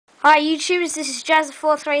Hi YouTubers, this is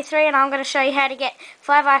Jazza433 and I'm going to show you how to get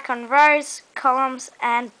 5 icon rows, columns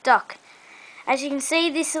and dock. As you can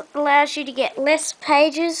see, this allows you to get less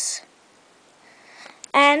pages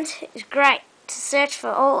and is great to search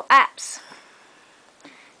for all apps.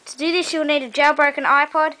 To do this you'll need a jailbroken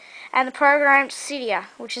iPod and the program Cydia,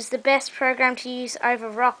 which is the best program to use over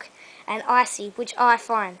Rock and Icy, which I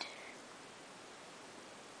find.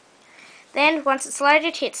 Then once it's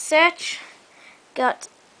loaded, hit search, go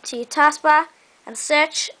to your taskbar and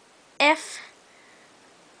search F-I-V-E.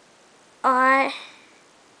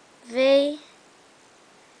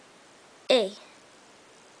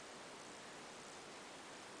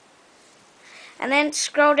 And then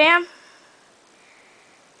scroll down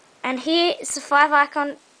and here is the 5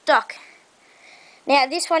 icon dock. Now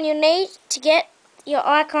this one you'll need to get your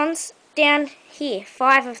icons down here,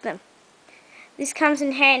 5 of them. This comes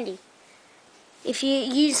in handy. If you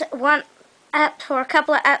use one app or a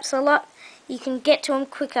couple of apps a lot, you can get to them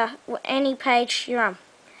quicker with any page you're on.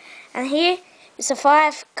 And here is a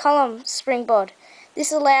 5 column springboard.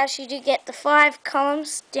 This allows you to get the 5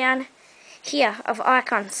 columns down here of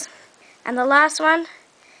icons. And the last one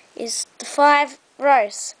is the 5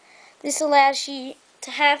 rows. This allows you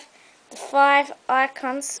to have the 5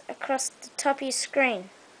 icons across the top of your screen.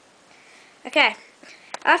 Okay,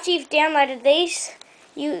 after you've downloaded these,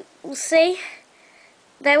 you will see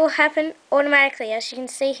they will happen automatically. As you can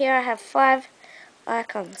see here, I have 5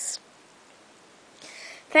 icons.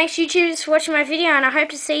 Thanks YouTubers for watching my video, and I hope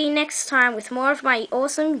to see you next time with more of my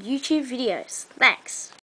awesome YouTube videos. Thanks.